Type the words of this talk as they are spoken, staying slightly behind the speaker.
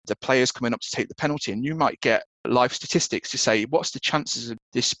the players coming up to take the penalty, and you might get live statistics to say, what's the chances of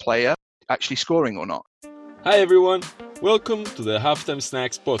this player actually scoring or not? Hi everyone, welcome to the Halftime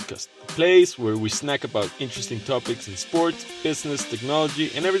Snacks podcast, a place where we snack about interesting topics in sports, business, technology,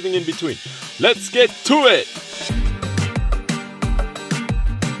 and everything in between. Let's get to it!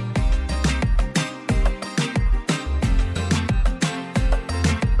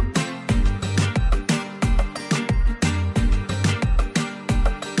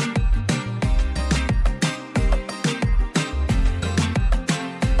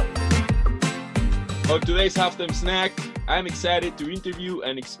 On today's Halftime Snack, I'm excited to interview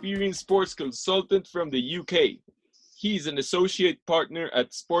an experienced sports consultant from the UK. He's an associate partner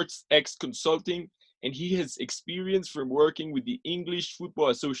at SportsX Consulting, and he has experience from working with the English Football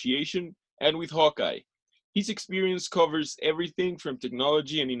Association and with Hawkeye. His experience covers everything from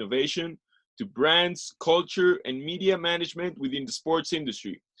technology and innovation to brands, culture, and media management within the sports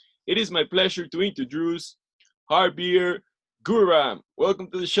industry. It is my pleasure to introduce Harbir Guram.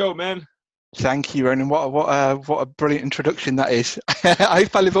 Welcome to the show, man. Thank you, Ronan. What a brilliant introduction that is. I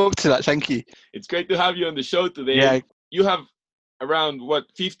hope I live up to that. Thank you. It's great to have you on the show today. Yeah. You have around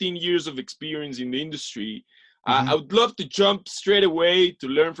 15 years of experience in the industry. Mm-hmm. I would love to jump straight away to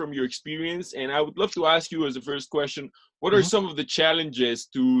learn from your experience, and I would love to ask you as a first question, what are some of the challenges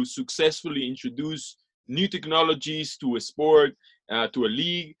to successfully introduce new technologies to a sport, to a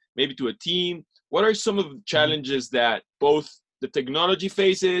league, maybe to a team? What are some of the challenges that both the technology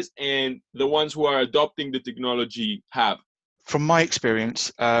faces and the ones who are adopting the technology have? From my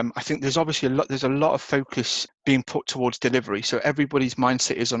experience, I think there's obviously a lot of focus being put towards delivery. So everybody's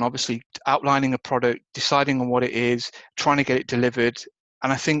mindset is on obviously outlining a product, deciding on what it is, trying to get it delivered.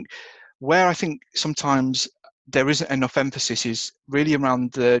 And I think sometimes there isn't enough emphasis is really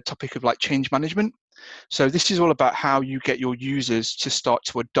around the topic of like change management. So this is all about how you get your users to start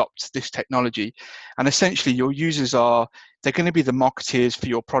to adopt this technology. And essentially your users they're going to be the marketeers for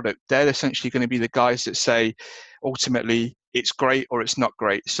your product. They're essentially going to be the guys that say, ultimately, it's great or it's not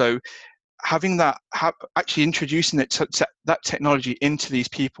great. So having actually introducing that technology into these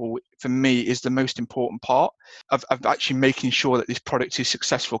people, for me, is the most important part of actually making sure that this product is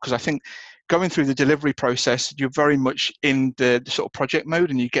successful. Because I think going through the delivery process, you're very much in the sort of project mode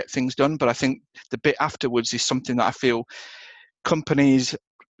and you get things done. But I think the bit afterwards is something that I feel companies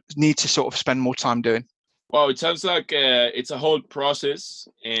need to sort of spend more time doing. Wow, it sounds like it's a whole process,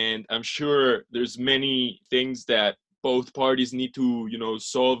 and I'm sure there's many things that both parties need to,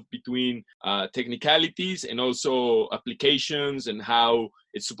 solve between technicalities and also applications and how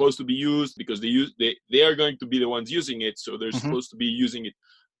it's supposed to be used, because they are going to be the ones using it, so they're supposed to be using it.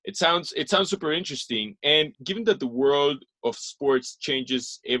 It sounds super interesting. And given that the world of sports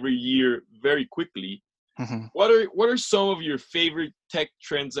changes every year very quickly, what are some of your favorite tech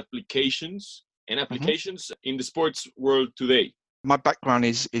trends applications in the sports world today? My background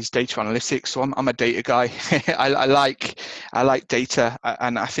is data analytics, so I'm a data guy. I like data,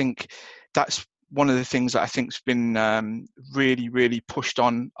 and I think that's one of the things that I think's been really, really pushed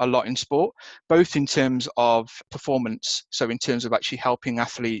on a lot in sport, both in terms of performance, so in terms of actually helping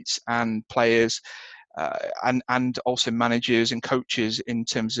athletes and players, and also managers and coaches in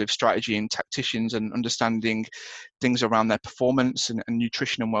terms of strategy and tacticians and understanding things around their performance and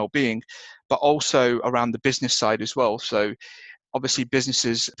nutrition and well-being, but also around the business side as well. So obviously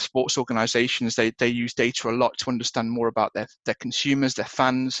businesses, sports organizations, they use data a lot to understand more about their consumers, their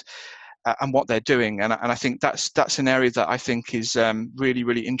fans, and what they're doing. And I think that's an area that I think is really,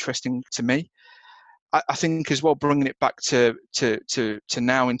 really interesting to me. I think as well, bringing it back to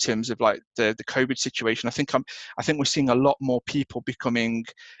now in terms of like the COVID situation, I think we're seeing a lot more people becoming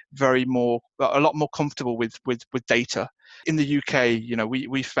a lot more comfortable with data. In the UK,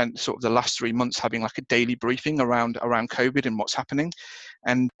 we spent sort of the last 3 months having like a daily briefing around COVID and what's happening.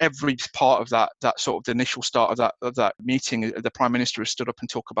 And every part of that sort of the initial start of that meeting, the Prime Minister has stood up and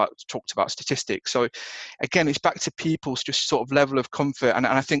talked about statistics. So again, it's back to people's just sort of level of comfort. And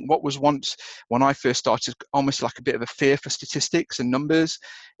I think what was once, when I first started, almost like a bit of a fear for statistics and numbers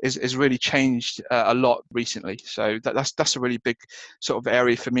is really changed a lot recently. So that's a really big sort of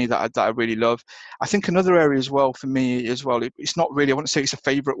area for me that I really love. I think another area as well for me as well, it's not really, I wouldn't say it's a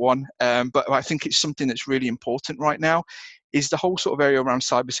favorite one, but I think it's something that's really important right now, is the whole sort of area around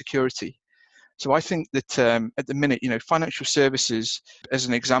cybersecurity. So I think that at the minute, financial services, as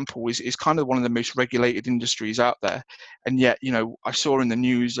an example, is kind of one of the most regulated industries out there. And yet, I saw in the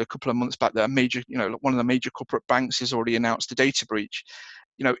news a couple of months back that one of the major corporate banks has already announced a data breach.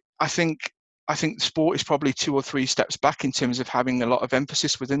 I think I think sport is probably 2 or 3 steps back in terms of having a lot of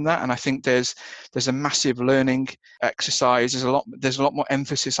emphasis within that. And I think there's a massive learning exercise. There's a lot more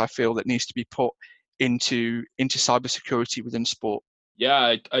emphasis, I feel, that needs to be put into cybersecurity within sport.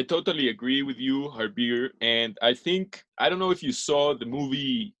 Yeah, I totally agree with you, Harbir. And I think, I don't know if you saw the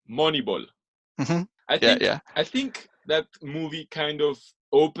movie Moneyball. Mm-hmm. I Yeah, think yeah, I think that movie kind of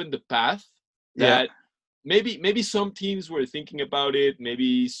opened the path yeah. that maybe some teams were thinking about it,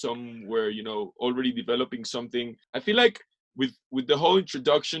 maybe some were, already developing something. I feel like with the whole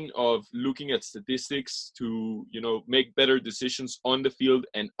introduction of looking at statistics to, make better decisions on the field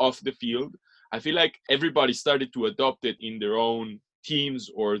and off the field, I feel like everybody started to adopt it in their own teams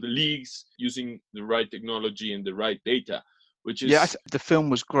or the leagues using the right technology and the right data, which Yeah, is the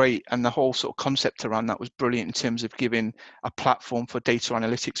film was great, and the whole sort of concept around that was brilliant in terms of giving a platform for data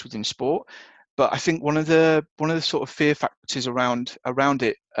analytics within sport. But I think one of the sort of fear factors around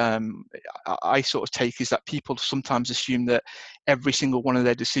it, I sort of take, is that people sometimes assume that every single one of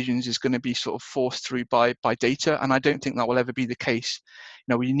their decisions is going to be sort of forced through by data, and I don't think that will ever be the case.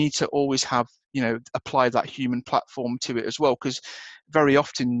 We need to always have, apply that human platform to it as well, because very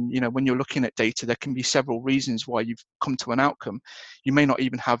often, when you're looking at data, there can be several reasons why you've come to an outcome. You may not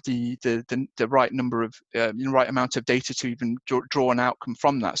even have the right number of right amount of data to even draw an outcome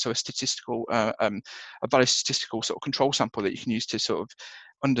from that. So a valid statistical sort of control sample that you can use to sort of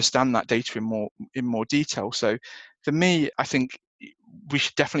understand that data in more detail. So for me, I think we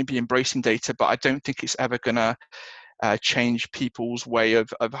should definitely be embracing data, but I don't think it's ever going to change people's way of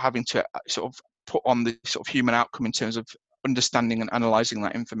having to sort of put on the sort of human outcome in terms of understanding and analyzing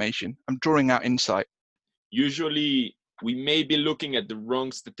that information and drawing out insight. usually we may be looking at the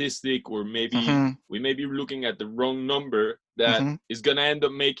wrong statistic, or maybe Mm-hmm. we may be looking at the wrong number that Mm-hmm. is going to end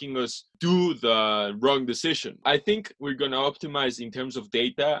up making us do the wrong decision. I think we're going to optimize in terms of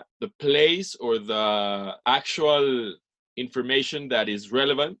data the place or the actual information that is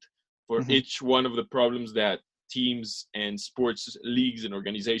relevant for Mm-hmm. each one of the problems that teams and sports leagues and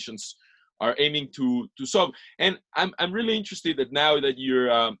organizations are aiming to solve. And I'm really interested that now that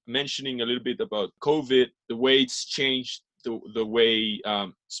you're mentioning a little bit about COVID, the way it's changed the way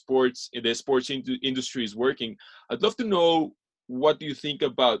the sports industry is working. I'd love to know, what do you think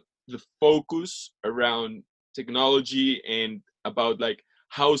about the focus around technology and about like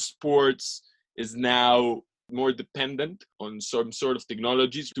how sports is now more dependent on some sort of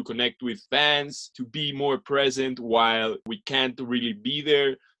technologies to connect with fans, to be more present while we can't really be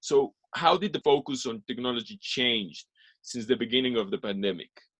there. So how did the focus on technology change since the beginning of the pandemic?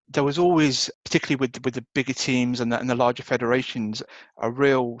 There was always, particularly with the bigger teams and the larger federations, a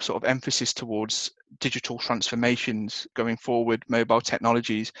real sort of emphasis towards digital transformations going forward, mobile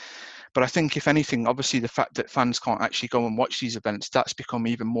technologies. But I think, if anything, obviously the fact that fans can't actually go and watch these events, that's become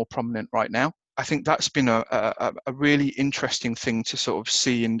even more prominent right now. I think that's been a really interesting thing to sort of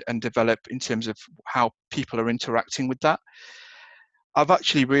see and develop in terms of how people are interacting with that. I've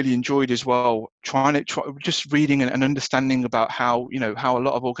actually really enjoyed as well just reading and understanding about how how a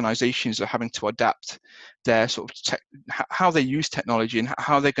lot of organisations are having to adapt their sort of how they use technology and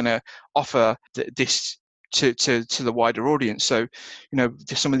how they're going to offer this to the wider audience. So,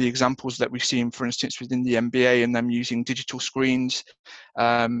 some of the examples that we've seen, for instance, within the NBA, and them using digital screens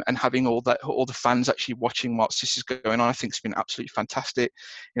and having all the fans actually watching whilst this is going on, I think it's been absolutely fantastic.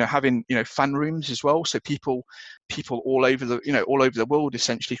 Having fan rooms as well, so people all over the world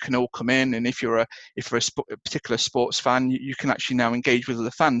essentially can all come in, and if you're a particular sports fan, you can actually now engage with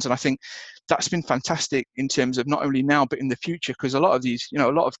other fans, and I think that's been fantastic in terms of not only now but in the future, because a lot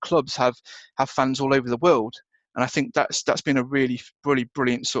of clubs have fans all over the world. And I think that's been a really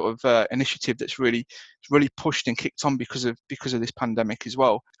brilliant sort of initiative that's really pushed and kicked on because of this pandemic as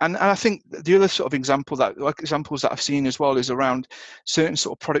well. And I think the other sort of examples that I've seen as well is around certain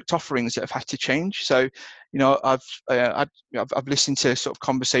sort of product offerings that have had to change. So, I've listened to sort of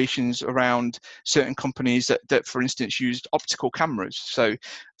conversations around certain companies that for instance used optical cameras. So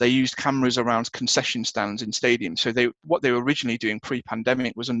they used cameras around concession stands in stadiums. So what they were originally doing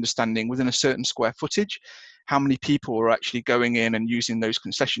pre-pandemic was understanding within a certain square footage how many people were actually going in and using those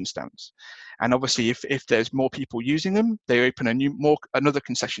concession stands. And obviously, if there's more people using them, they open another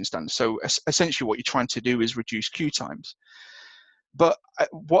concession stand. So essentially, what you're trying to do is reduce queue times. But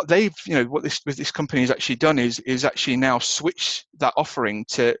what this company has actually done is actually now switch that offering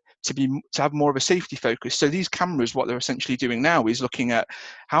to have more of a safety focus. So these cameras, what they're essentially doing now is looking at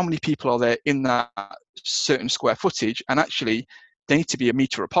how many people are there in that certain square footage, and actually they need to be a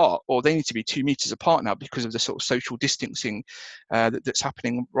meter apart, or they need to be 2 meters apart now because of the sort of social distancing that's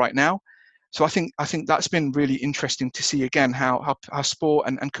happening right now. So I think that's been really interesting to see again how sport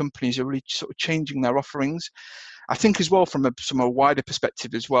and companies are really sort of changing their offerings. I think as well from a wider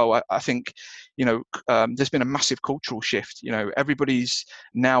perspective as well, I think, there's been a massive cultural shift. Everybody's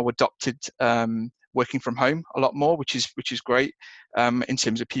now adopted working from home a lot more, which is great in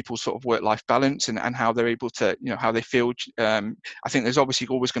terms of people's sort of work-life balance and how they're able to, how they feel. I think there's obviously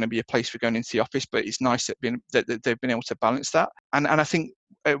always going to be a place for going into the office, but it's nice that they've been able to balance that. And I think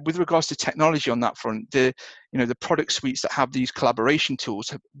with regards to technology on that front, the product suites that have these collaboration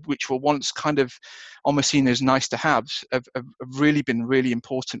tools, which were once kind of almost seen as nice to haves, have really been really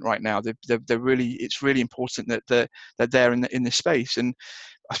important right now. It's really important that they're there in this space. And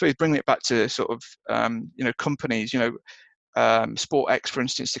I suppose bringing it back to sort of companies, SportX, for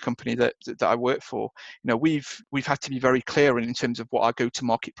instance, the company that I work for, we've had to be very clear in terms of what our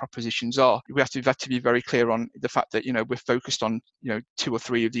go-to-market propositions are. We've had to be very clear on the fact that we're focused on 2 or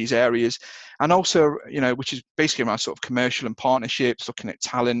 3 of these areas, and also which is basically around sort of commercial and partnerships, looking at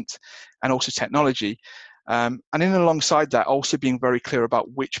talent, and also technology. And in alongside that, also being very clear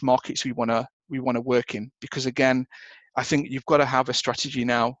about which markets we want to work in, because again, I think you've got to have a strategy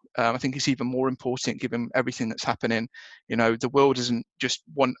now. I think it's even more important given everything that's happening. The world isn't just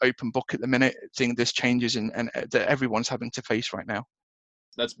one open book at the minute. I think there's changes and that everyone's having to face right now.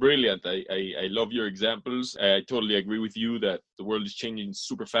 That's brilliant. I love your examples. I totally agree with you that the world is changing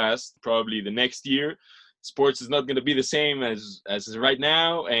super fast. Probably the next year, sports is not going to be the same as right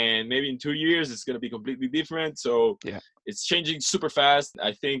now, and maybe in 2 years it's going to be completely different. So yeah, it's changing super fast.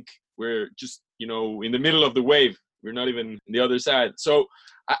 I think we're just in the middle of the wave. We're not even on the other side. So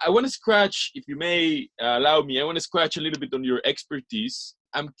I want to scratch, if you may allow me, I want to scratch a little bit on your expertise.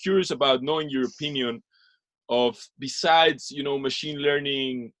 I'm curious about knowing your opinion of, besides machine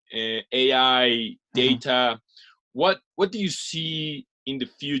learning, AI, data, what do you see in the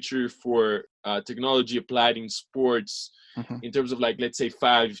future for technology applied in sports in terms of, like, let's say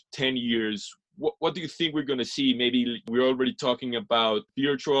 5-10 years? What do you think we're going to see? Maybe we're already talking about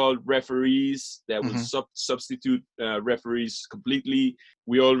virtual referees that will substitute referees completely.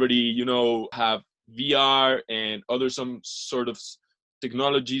 We already, have VR and other some sort of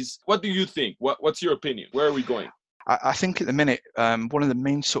technologies. What do you think? What's your opinion? Where are we going? I think at the minute, one of the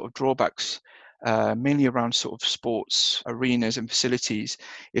main sort of drawbacks, mainly around sort of sports arenas and facilities,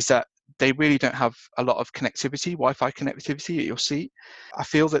 is that they really don't have a lot of connectivity, Wi-Fi connectivity at your seat. I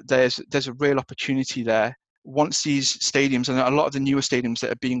feel that there's a real opportunity there. Once these stadiums, and a lot of the newer stadiums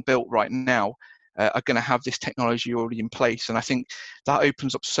that are being built right now, are going to have this technology already in place, and I think that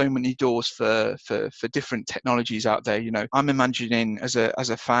opens up so many doors for different technologies out there. I'm imagining as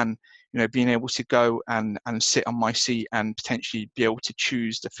a fan, being able to go and sit on my seat and potentially be able to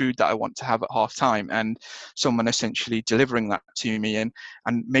choose the food that I want to have at half time, and someone essentially delivering that to me, and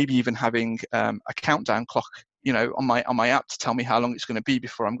maybe even having a countdown clock, on my app to tell me how long it's going to be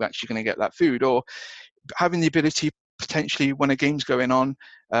before I'm actually going to get that food, or having the ability potentially when a game's going on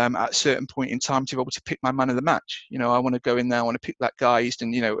at a certain point in time to be able to pick my man of the match. I want to go in there, I want to pick that guy. He's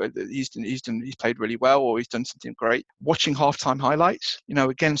played really well, or he's done something great. Watching halftime highlights,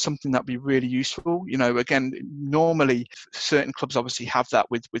 again, something that'd be really useful. Again, normally certain clubs obviously have that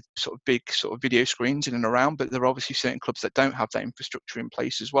with sort of big sort of video screens in and around, but there are obviously certain clubs that don't have that infrastructure in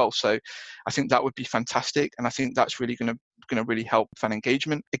place as well. So I think that would be fantastic, and I think that's really going to really help fan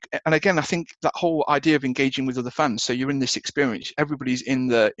engagement. And again, I think that whole idea of engaging with other fans, so you're in this experience, everybody's in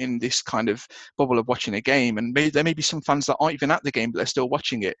this kind of bubble of watching a game, and there may be some fans that aren't even at the game but they're still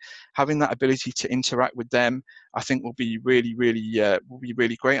watching it. Having that ability to interact with them, I think will be really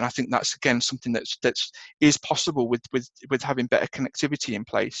great, and I think that's again something that is possible with having better connectivity in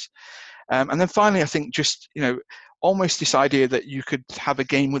place. And then finally, I think just almost this idea that you could have a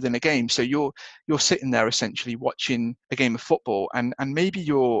game within a game. So you're sitting there essentially watching a game of football, and maybe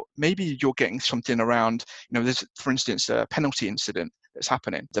you're getting something around, there's, for instance, a penalty incident that's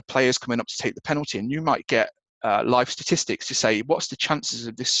happening. The player's coming up to take the penalty, and you might get live statistics to say what's the chances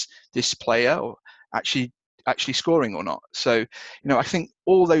of this player or actually scoring or not. So I think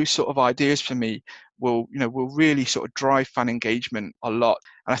all those sort of ideas for me will really sort of drive fan engagement a lot.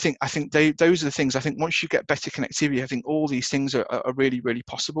 And I think those are the things. I think once you get better connectivity, I think all these things are really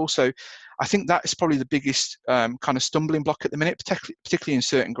possible. So I think that is probably the biggest kind of stumbling block at the minute, particularly in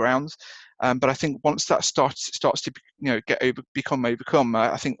certain grounds. But I think once that starts to become overcome,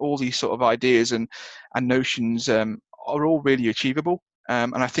 I think all these sort of ideas and notions are all really achievable.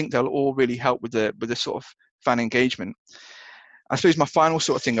 And I think they'll all really help with the sort of fan engagement. I suppose my final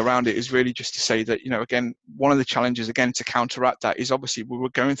sort of thing around it is really just to say that, again, one of the challenges, again, to counteract that is obviously we were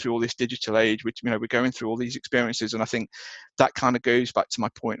going through all this digital age, which, we're going through all these experiences. And I think that kind of goes back to my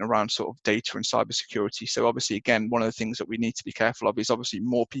point around sort of data and cybersecurity. So obviously, again, one of the things that we need to be careful of is obviously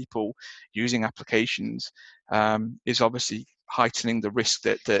more people using applications is obviously heightening the risk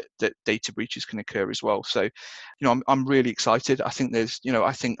that data breaches can occur as well. So, I'm really excited. I think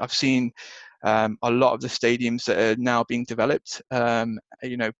I think I've seen a lot of the stadiums that are now being developed, for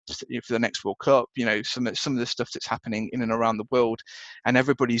the next World Cup, some of the stuff that's happening in and around the world, and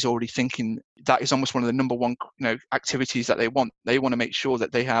everybody's already thinking that is almost one of the number one, activities that they want. They want to make sure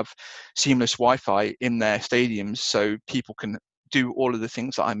that they have seamless Wi-Fi in their stadiums so people can do all of the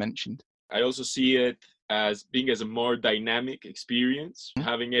things that I mentioned. I also see it as being as a more dynamic experience,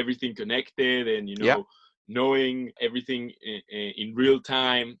 having everything connected and, Yeah. knowing everything in real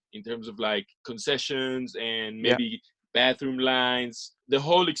time in terms of like concessions and maybe bathroom lines. The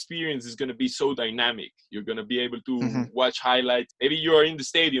whole experience is going to be so dynamic. You're going to be able to watch highlights. Maybe you are in the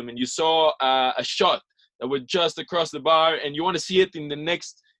stadium and you saw a shot that was just across the bar and you want to see it in the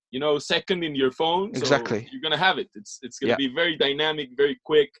next second in your phone. Exactly. So you're going to have it. It's going to be very dynamic, very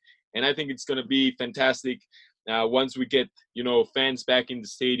quick. And I think it's going to be fantastic. Once we get, fans back in the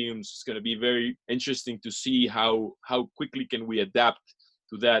stadiums, it's going to be very interesting to see how quickly can we adapt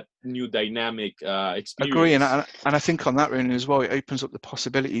to that new dynamic experience. Agree, and I think on that, Ronan, as well, it opens up the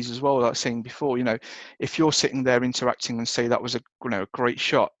possibilities as well. Like saying before, if you're sitting there interacting and say that was a great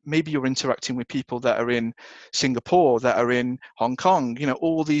shot, maybe you're interacting with people that are in Singapore, that are in Hong Kong.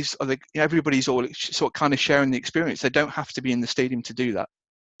 All these other, everybody's all sort of kind of sharing the experience. They don't have to be in the stadium to do that.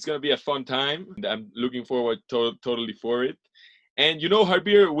 It's going to be a fun time. I'm looking forward totally for it. And,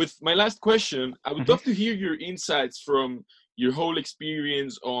 Harbir, with my last question, I would love to hear your insights from your whole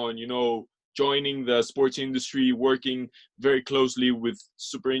experience on, joining the sports industry, working very closely with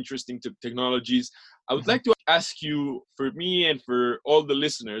super interesting technologies. I would like to ask you, for me and for all the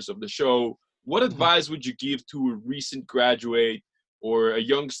listeners of the show, what advice would you give to a recent graduate or a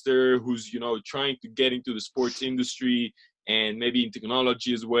youngster who's, trying to get into the sports industry and maybe in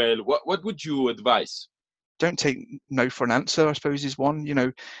technology as well? What would you advise? Don't take no for an answer, I suppose, is one.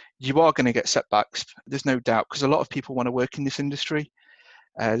 You are going to get setbacks. There's no doubt, because a lot of people want to work in this industry.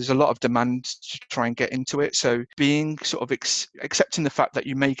 There's a lot of demand to try and get into it. So being sort of accepting the fact that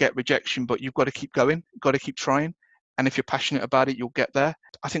you may get rejection, but you've got to keep going, got to keep trying. And if you're passionate about it, you'll get there.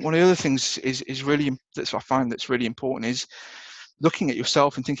 I think one of the other things is really, that's what I find that's really important, is looking at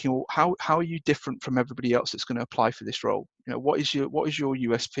yourself and thinking, well, how are you different from everybody else that's going to apply for this role? What is your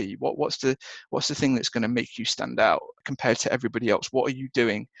USP? What's the thing that's going to make you stand out compared to everybody else? What are you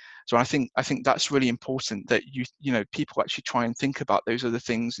doing? So I think that's really important, that people actually try and think about those other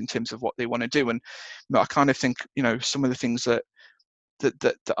things in terms of what they want to do. And I kind of think some of the things that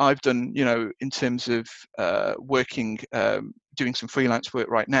I've done, in terms of working, doing some freelance work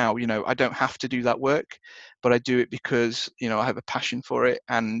right now, I don't have to do that work, but I do it because, I have a passion for it.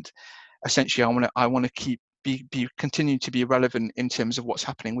 And essentially I want to keep continue to be relevant in terms of what's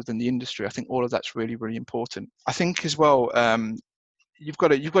happening within the industry. I think all of that's really, really important. I think as well, you've got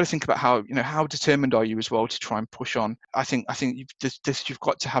to think about how determined are you as well to try and push on. I think you've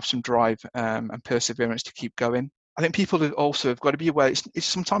got to have some drive and perseverance to keep going. I think people also have got to be aware it's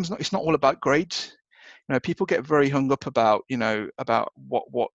sometimes it's not all about grades. People get very hung up about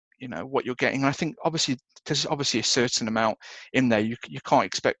what you're getting. And I think obviously there's a certain amount in there. You can't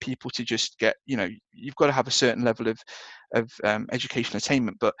expect people to just get, you've got to have a certain level of education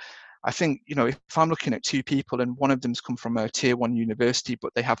attainment. But I think, if I'm looking at two people and one of them's come from a tier 1 university,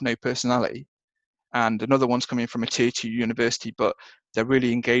 but they have no personality, and another one's coming from a tier 2 university, but they're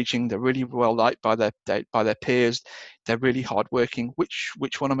really engaging, they're really well liked by their peers, they're really hardworking. Which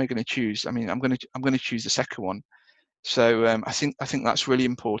one am I going to choose? I mean, I'm going to choose the second one. So I think that's really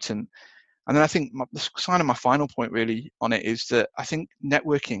important. And then I think kind of my final point really on it is that I think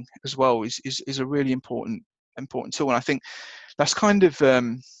networking as well is a really important tool. And I think that's kind of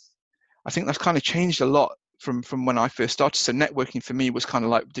changed a lot from when I first started. So networking for me was kind of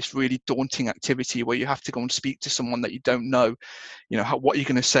like this really daunting activity where you have to go and speak to someone that you don't know, what you're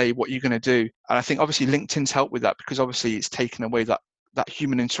going to say, what you're going to do. And I think obviously LinkedIn's helped with that, because obviously it's taken away that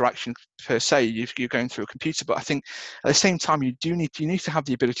human interaction per se. You're going through a computer, but I think at the same time you need to have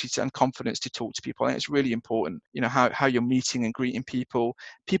the ability and confidence to talk to people. I think it's really important, how you're meeting and greeting people.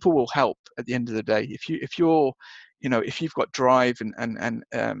 People will help at the end of the day. If you've got drive and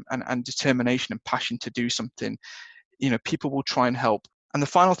determination and passion to do something, people will try and help. And the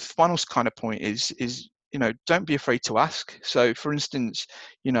final kind of point is don't be afraid to ask. So for instance,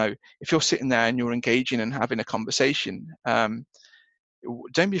 if you're sitting there and you're engaging and having a conversation,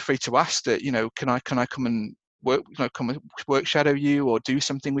 don't be afraid to ask that, can I come and work, come and work shadow you or do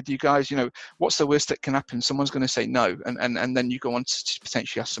something with you guys? What's the worst that can happen? Someone's going to say no, and then you go on to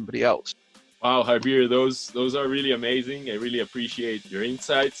potentially ask somebody else. Wow, Harbir, those are really amazing. I really appreciate your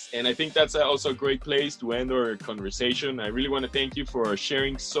insights, and I think that's also a great place to end our conversation. I really want to thank you for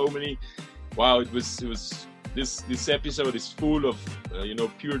sharing so many. Wow, it was this episode is full of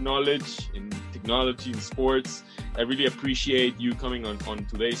pure knowledge in technology and sports. I really appreciate you coming on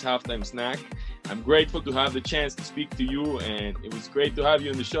today's halftime snack. I'm grateful to have the chance to speak to you, and it was great to have you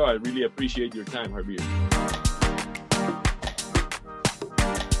on the show. I really appreciate your time, Harbir.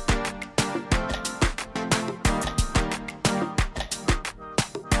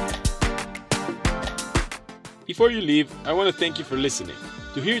 Before you leave, I want to thank you for listening.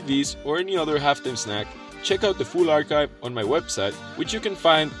 To hear these or any other halftime snack, check out the full archive on my website, which you can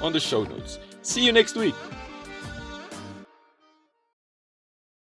find on the show notes. See you next week!